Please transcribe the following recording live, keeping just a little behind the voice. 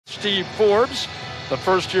Steve Forbes, the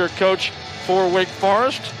first-year coach for Wake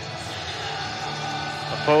Forest.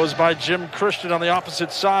 Opposed by Jim Christian on the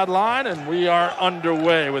opposite sideline, and we are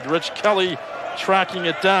underway with Rich Kelly tracking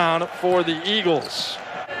it down for the Eagles.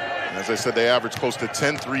 As I said, they average close to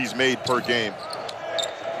 10 threes made per game.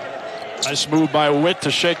 Nice move by Witt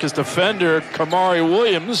to shake his defender, Kamari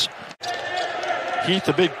Williams. Heath,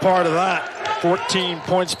 a big part of that. 14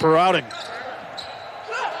 points per outing.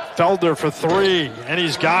 Felder for three, and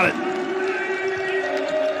he's got it.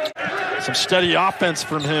 Some steady offense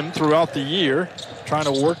from him throughout the year. Trying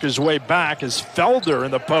to work his way back is Felder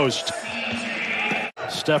in the post.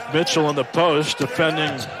 Steph Mitchell in the post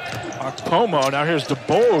defending Okpomo. Now here's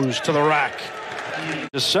DuBose to the rack.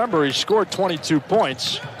 December, he scored 22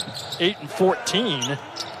 points, 8 and 14.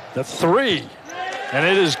 The three, and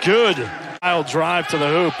it is good. Wild drive to the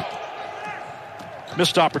hoop.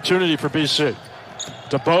 Missed opportunity for BC.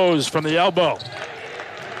 DuBose from the elbow.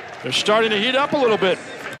 They're starting to heat up a little bit.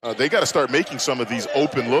 They got to start making some of these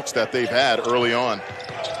open looks that they've had early on.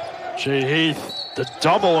 Heath, the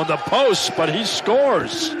double in the post, but he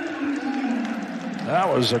scores.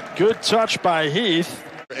 That was a good touch by Heath.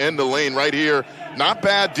 In the lane right here. Not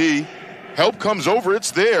bad, D. Help comes over,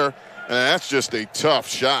 it's there. And that's just a tough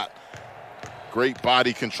shot. Great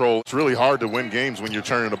body control. It's really hard to win games when you're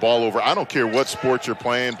turning the ball over. I don't care what sport you're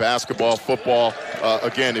playing, basketball, football.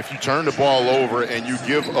 Again, if you turn the ball over and you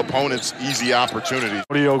give opponents easy opportunities.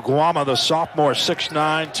 Ody Oguama, the sophomore,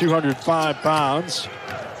 6'9", 205 pounds.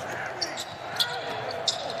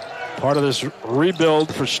 Part of this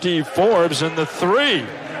rebuild for Steve Forbes, and the three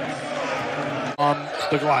on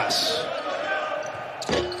the glass.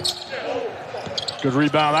 Good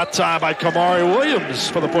rebound that time by Kamari Williams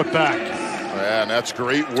for the putback. Yeah, and that's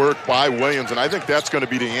great work by Williams, and I think that's going to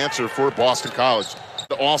be the answer for Boston College.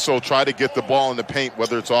 To also try to get the ball in the paint,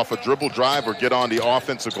 whether it's off a dribble drive or get on the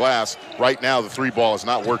offensive glass. Right now, the three ball is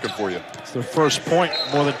not working for you. It's their first point,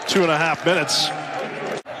 more than 2.5 minutes.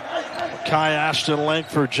 Kai Ashton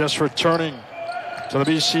Langford just returning to the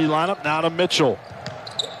BC lineup. Now to Mitchell.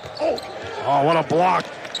 Oh, what a block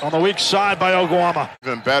on the weak side by Oguama.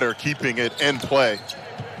 Even better, keeping it in play.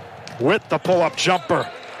 Witt, the pull-up jumper.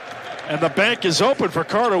 And the bank is open for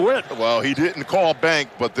Carter Witt. Well, he didn't call bank,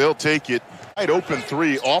 but they'll take it. Wide open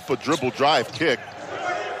three off a dribble drive kick.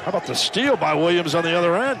 How about the steal by Williams on the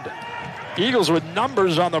other end? Eagles with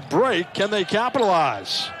numbers on the break. Can they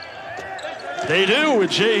capitalize? They do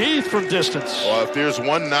with Jay Heath from distance. Well, if there's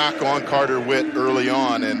one knock on Carter Witt early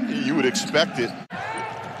on, and you would expect it.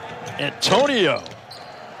 Antonio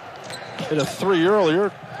hit a three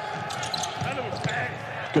earlier.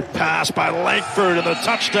 Good pass by Langford, and the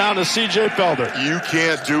touchdown to CJ Felder. You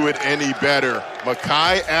can't do it any better.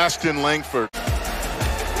 Makai Ashton Langford.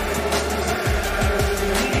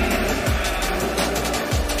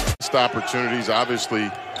 Missed opportunities, obviously,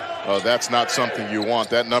 that's not something you want.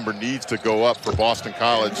 That number needs to go up for Boston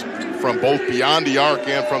College from both beyond the arc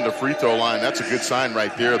and from the free throw line. That's a good sign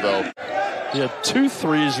right there, though. He had 2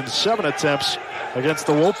 threes in 7 attempts against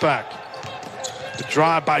the Wolfpack. The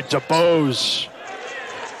drive by DuBose.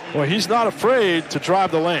 Well, he's not afraid to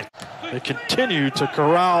drive the lane. They continue to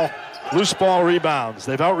corral loose ball rebounds.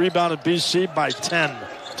 They've out-rebounded BC by 10,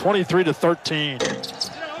 23-13.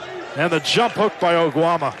 And the jump hook by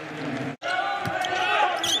Oguama.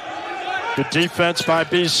 Good defense by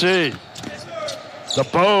BC.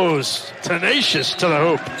 DuBose, tenacious to the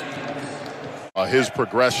hoop. His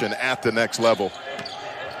progression at the next level.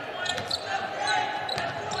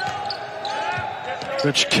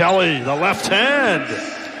 Rich Kelly, the left hand.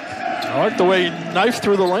 I like the way he knifed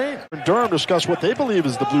through the lane. Durham discussed what they believe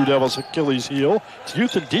is the Blue Devils' Achilles heel. It's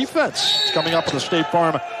youth and defense. It's coming up in the State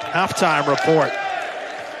Farm halftime report.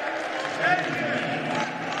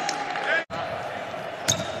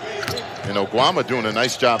 And Oguama doing a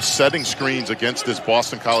nice job setting screens against this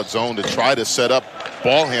Boston College zone to try to set up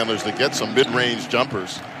ball handlers to get some mid-range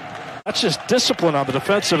jumpers. That's just discipline on the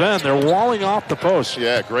defensive end. They're walling off the post.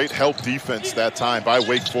 Yeah, great help defense that time by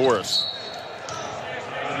Wake Forest.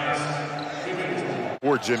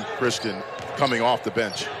 Or Jim Christian coming off the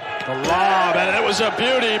bench. The lob, and it was a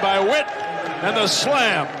beauty by Witt, and the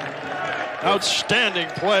slam. Outstanding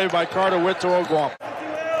play by Carter Witt to Oguama.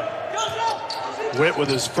 Witt with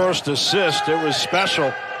his first assist. It was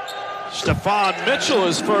special. Stephon Mitchell,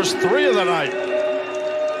 his first 3 of the night.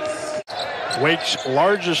 Wake's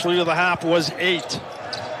largest lead of the half was 8.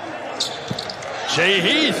 Jay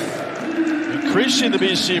Heath increasing the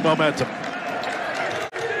BC momentum.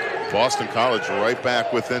 Boston College right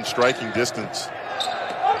back within striking distance.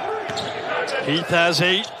 Heath has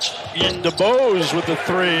 8. In DuBose with the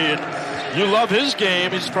 3. And you love his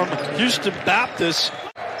game. He's from Houston Baptist.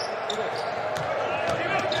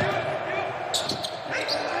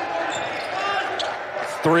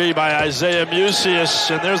 three by Isaiah Musius,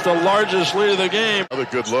 and there's the largest lead of the game. Another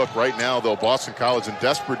good look right now, though. Boston College in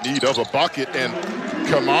desperate need of a bucket, and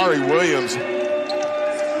Kamari Williams.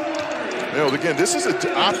 Again, this is an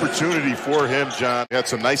opportunity for him, John. He had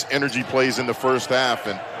some nice energy plays in the first half,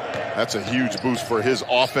 and that's a huge boost for his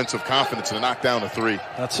offensive confidence to knock down a three.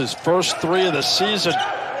 That's his first three of the season.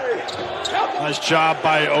 Nice job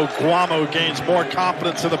by Oguama, who gains more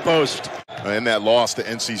confidence in the post. And that loss to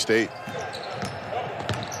NC State.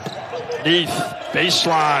 Heath,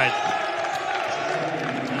 baseline.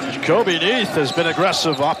 Jacoby Heath has been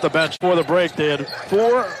aggressive off the bench for the break. They had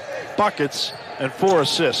 4 buckets and 4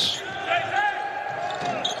 assists.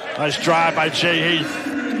 Nice drive by Jay Heath.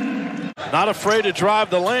 Not afraid to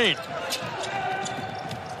drive the lane.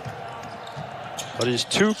 But he's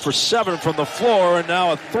 2 for 7 from the floor, and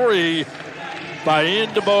now a 3 by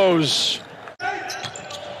DuBose.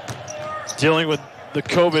 Dealing with the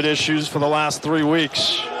COVID issues for the last 3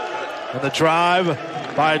 weeks. And the drive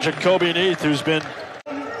by Jacoby Heath, who's been...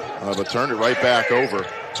 but turned it right back over.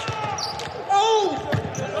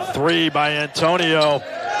 3 by Antonio.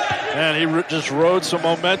 And he just rode some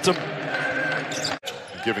momentum.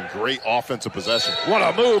 Giving great offensive possession. What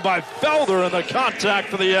a move by Felder, and the contact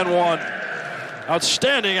for the N1.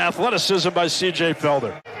 Outstanding athleticism by CJ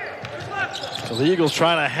Felder. So the Eagles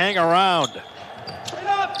trying to hang around.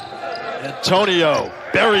 Antonio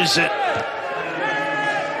buries it.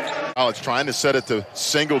 College trying to set it to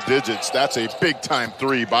single digits. That's a big-time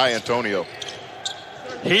 3 by Antonio.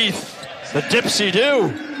 Heath, the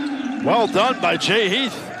dipsy-do. Well done by Jay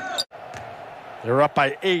Heath. They're up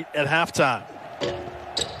by 8 at halftime.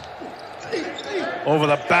 Over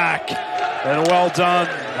the back, and well done.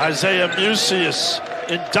 Isaiah Musius,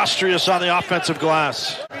 industrious on the offensive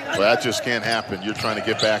glass. Well, that just can't happen. You're trying to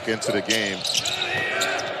get back into the game.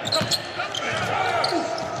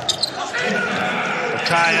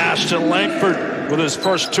 Kai Ashton Langford with his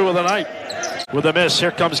first 2 of the night. With a miss, here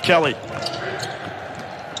comes Kelly.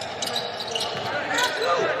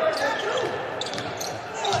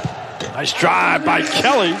 Nice drive by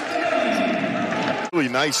Kelly. Really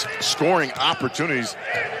nice scoring opportunities.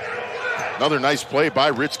 Another nice play by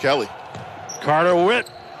Rich Kelly. Carter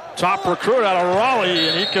Witt, top recruit out of Raleigh,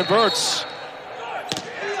 and he converts.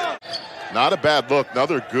 Not a bad look.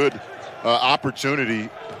 Another good opportunity.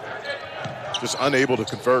 Just unable to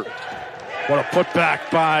convert. What a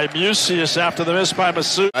putback by Musius after the miss by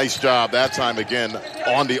Masoud. Nice job that time again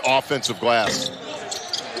on the offensive glass.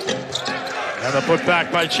 And the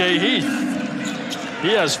putback by Jay Heath. He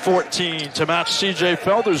has 14 to match CJ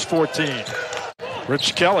Felder's 14.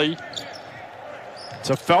 Rich Kelly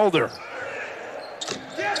to Felder.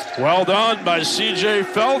 Well done by CJ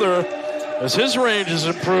Felder as his range has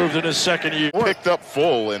improved in his second year. Picked up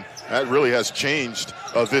full, and that really has changed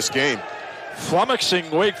this game.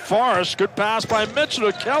 Flummoxing Wake Forest. Good pass by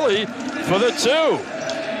Mitchell to Kelly for the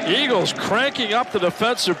 2. Eagles cranking up the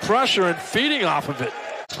defensive pressure and feeding off of it.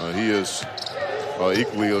 He is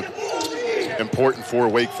equally important for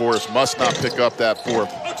Wake Forest. Must not pick up that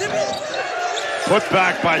 4th. Put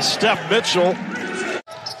back by Steph Mitchell.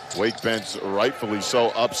 Wake bench rightfully so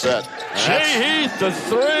upset. Jay Heath the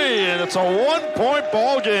 3, and it's a 1-point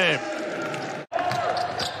ball game.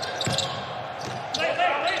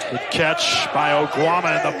 Good catch by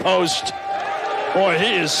Oguama in the post. Boy,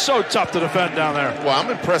 he is so tough to defend down there. Well,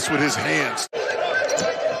 I'm impressed with his hands.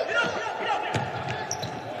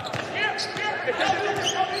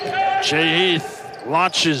 Jay Heath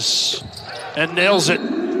launches and nails it.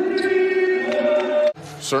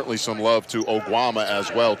 Certainly some love to Oduama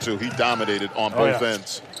as well, too. He dominated on both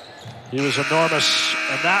ends. He was enormous,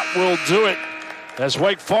 and that will do it as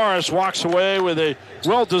Wake Forest walks away with a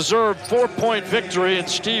well-deserved 4-point victory, and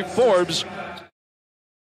Steve Forbes